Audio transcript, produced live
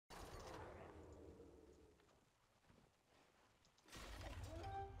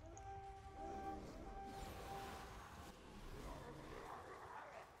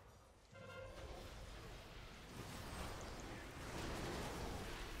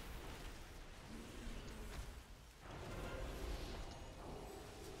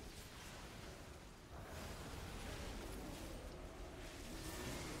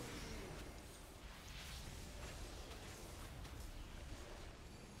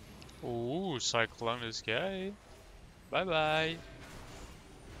Ooh, cyclone this guy. Bye bye.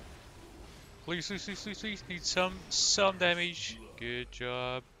 Please, please, please, please, please. Need some damage. Good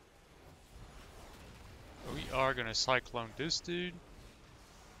job. We are gonna cyclone this dude.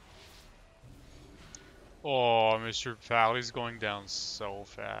 Oh, Mr. Valley's going down so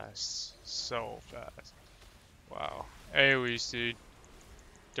fast. So fast. Wow. AoEs, dude.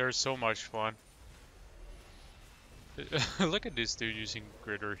 They're so much fun. Look at this dude using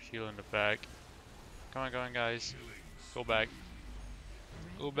Gritter heal in the back. Come on, guys. Go back.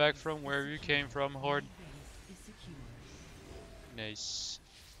 Go back from where you came from, Horde. Nice.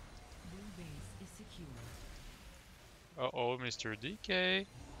 Uh-oh, Mr. DK.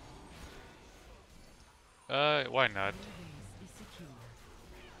 Why not?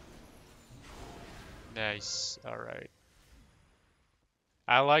 Nice. Alright.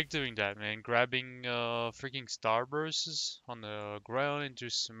 I like doing that, man. Grabbing freaking starbursts on the ground and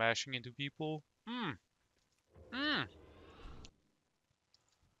just smashing into people.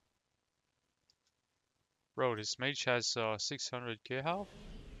 Bro, this mage has 600k health.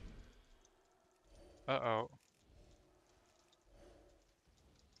 Uh-oh.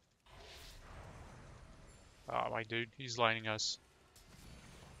 Oh, my dude, he's lining us.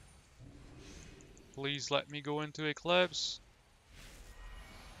 Please let me go into Eclipse.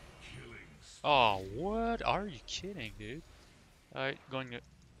 Oh, what? Are you kidding, dude? Alright, going to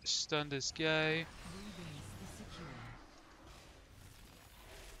stun this guy.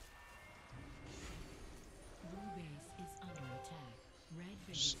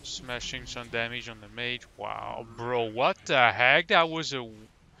 Smashing some damage on the mage. Wow, bro, what the heck? That was a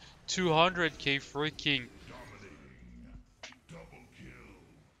 200k freaking...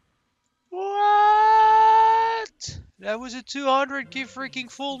 What? That was a 200k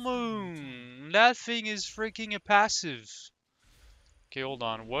freaking full moon. That thing is freaking a passive. Okay, hold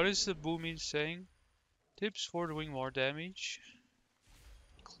on. What is the booming saying? Tips for doing more damage.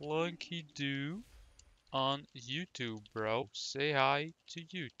 Clunky do on YouTube, bro. Say hi to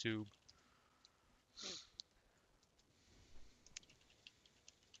YouTube.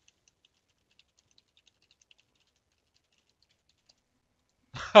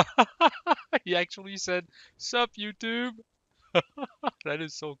 He actually said, "Sup, YouTube?" That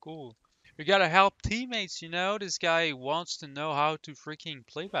is so cool. We gotta help teammates, you know? This guy wants to know how to freaking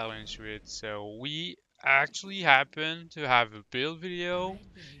play balance Druid. So we actually happen to have a build video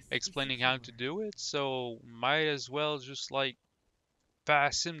explaining how to do it. So might as well just like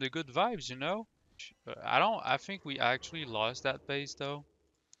pass him the good vibes, you know? I think we actually lost that base though.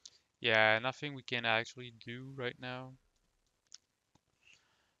 Yeah, nothing we can actually do right now.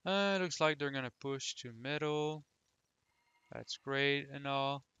 Looks like they're gonna push to middle. That's great and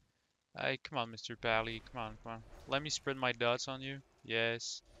all. Hey, come on, Mr. Pally. Come on, come on. Let me spread my dots on you.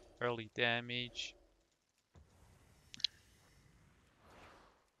 Yes. Early damage.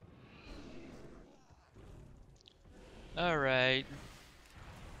 Alright.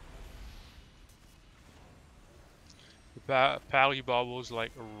 The Pally bobbles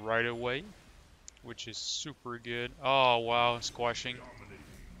like right away, which is super good. Oh, wow. Squashing.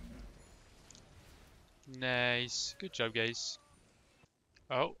 Nice. Good job, guys.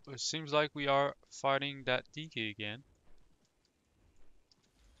 Oh, it seems like we are fighting that DK again.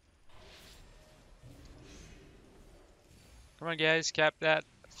 Come on, guys. Cap that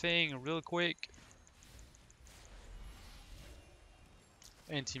thing real quick.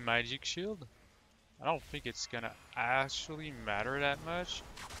 Anti-magic shield. I don't think it's gonna actually matter that much.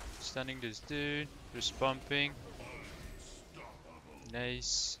 Stunning this dude. Just bumping.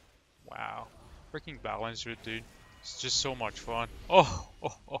 Nice. Wow. Freaking balancer, dude. It's just so much fun. Oh.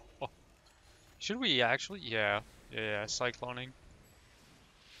 Should we actually? Yeah. Cycloning.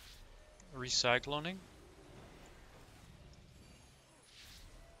 Recycloning.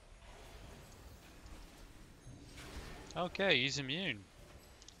 Okay, he's immune.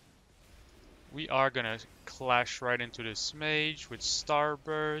 We are gonna clash right into this mage with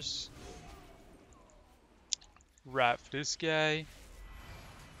Starburst. Wrap this guy.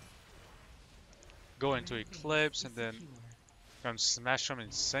 Go into Eclipse and then gonna smash some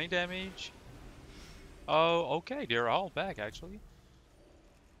insane damage. Oh, okay, they're all back actually.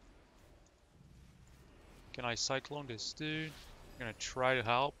 Can I cyclone this dude? I'm gonna try to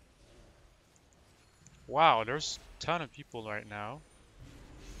help. Wow, there's a ton of people right now.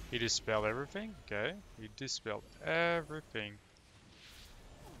 He dispelled everything? Okay, he dispelled everything.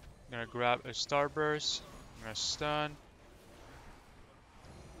 I'm gonna grab a Starburst. I'm gonna stun.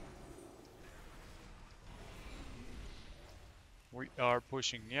 We are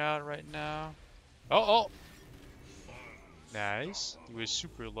pushing out right now. Oh! Nice. He was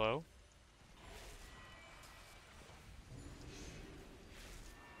super low.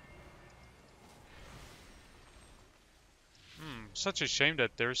 Such a shame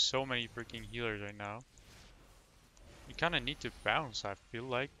that there's so many freaking healers right now. We kind of need to bounce, I feel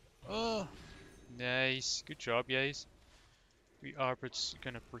like. Oh, nice. Good job, guys. We are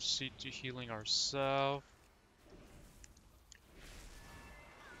gonna proceed to healing ourselves.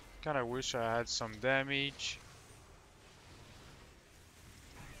 Kinda wish I had some damage.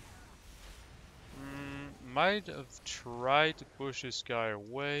 Might have tried to push this guy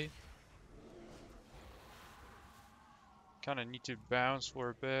away. Kinda need to bounce for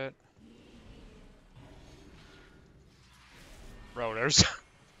a bit. Bro, there's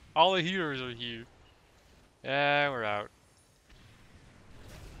all the healers are here. Yeah, we're out.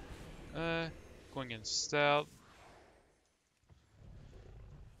 Going in stealth.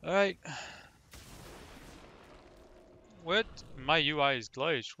 Alright. What? My UI is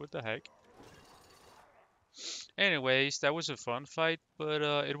glitched. What the heck? Anyways, that was a fun fight, but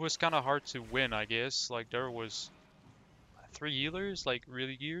it was kind of hard to win, I guess. Like, there was 3 healers, like,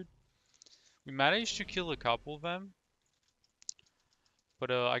 really geared. We managed to kill a couple of them, but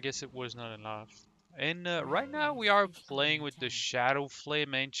I guess it was not enough. And right now we are playing with the Shadow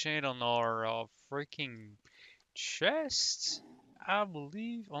Flame Enchant on our freaking chest, I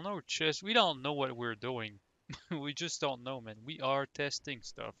believe. On our chest, we don't know what we're doing. We just don't know, man. We are testing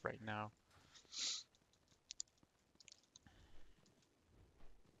stuff right now.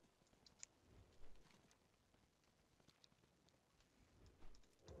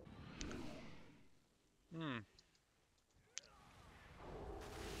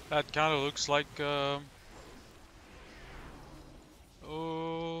 That kind of looks like, oh,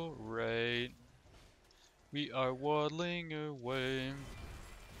 right. We are waddling away.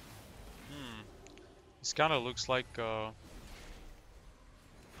 This kind of looks like,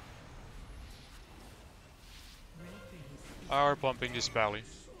 our pumping this valley.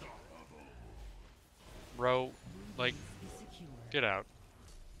 Bro, like, get out.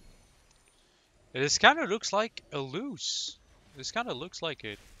 This kind of looks like a loose. This kind of looks like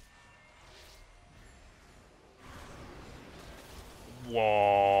it.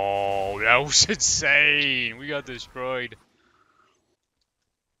 Whoa, that was insane. We got destroyed.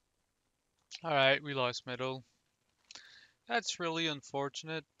 Alright, we lost middle. That's really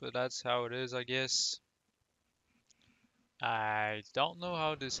unfortunate, but that's how it is, I guess. I don't know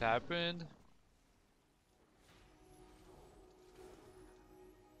how this happened.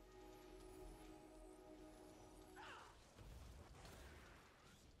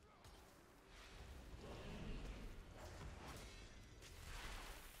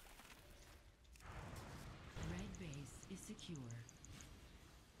 Red base is secure.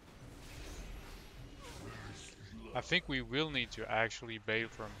 I think we will need to actually bail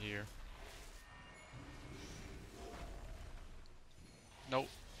from here. Nope.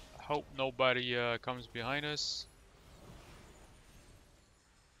 Hope nobody comes behind us.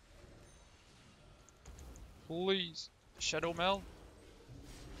 Please, Shadow Mel.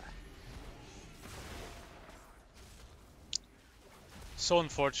 So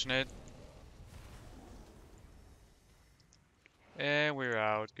unfortunate. And we're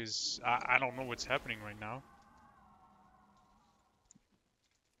out, because I don't know what's happening right now.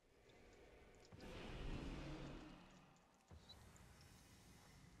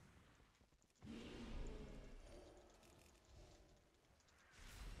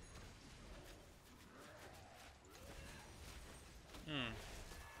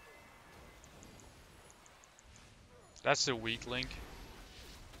 That's a weak link.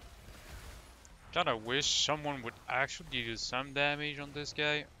 Kinda wish someone would actually do some damage on this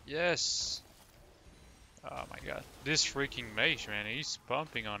guy. Yes! Oh my god. This freaking mage, man, he's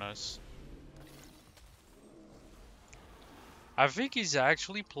pumping on us. I think he's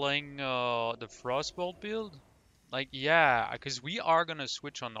actually playing the Frostbolt build. Like, yeah, because we are gonna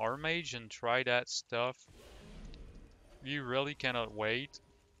switch on our mage and try that stuff. We really cannot wait.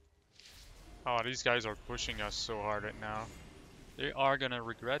 Oh, these guys are pushing us so hard right now. They are gonna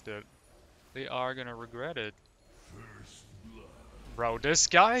regret it. They are gonna regret it. Bro, this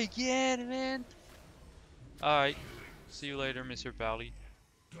guy again, man. Alright. See you later, Mr. Pally.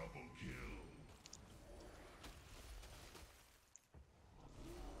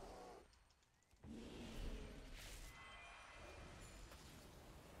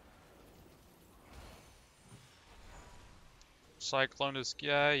 Cyclone this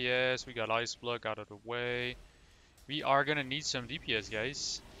guy. Yes, we got Ice Block out of the way. We are gonna need some DPS,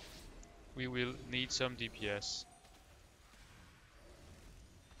 guys. We will need some DPS.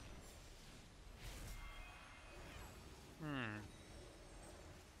 Hmm.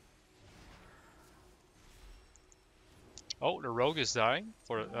 Oh, the rogue is dying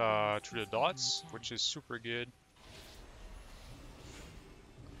for Your base through is the under dots, which attack. is super good.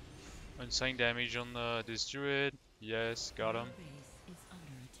 Insane damage on this druid. Yes, got Your him. base is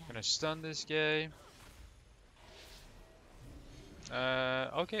under Gonna attack. stun this guy.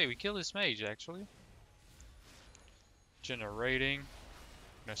 Okay, we kill this mage actually. Generating.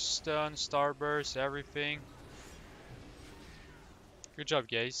 Gonna stun, starburst, everything. Good job,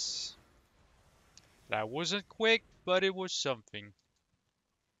 guys. That wasn't quick, but it was something.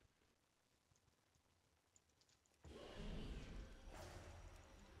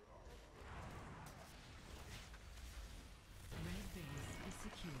 Red base is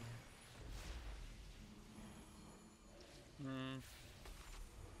secure. Hmm.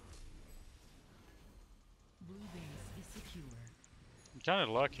 Blue base is secure. I'm kind of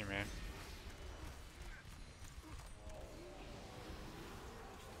lucky, man.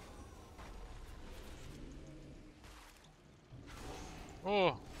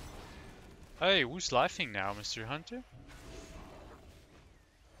 Oh, hey, who's laughing now, Mr. Hunter?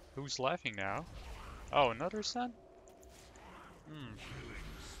 Who's laughing now? Oh, another son? Hmm.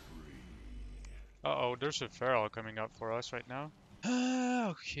 Uh-oh, there's a feral coming up for us right now.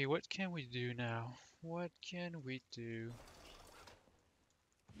 Okay, what can we do now? What can we do?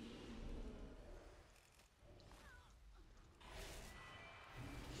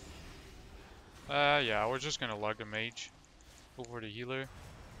 Yeah, we're just gonna lug the mage over the healer.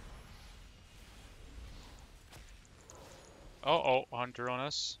 Oh, Hunter on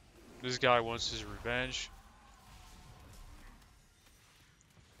us. This guy wants his revenge.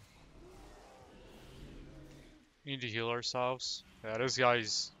 We need to heal ourselves. Yeah, this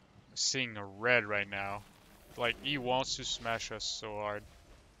guy's seeing a red right now. Like, he wants to smash us so hard.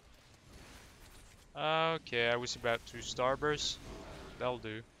 Okay, I was about to starburst. That'll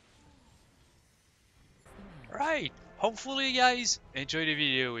do. The match. Right. Hopefully you guys enjoyed the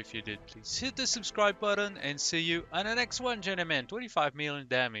video. If you did, please hit the subscribe button and see you on the next one, gentlemen. 25 million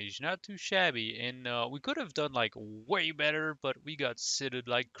damage, not too shabby. And we could have done like way better, but we got sitted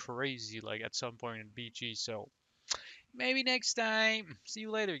like crazy like at some point in BG. So maybe next time. See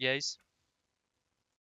you later, guys.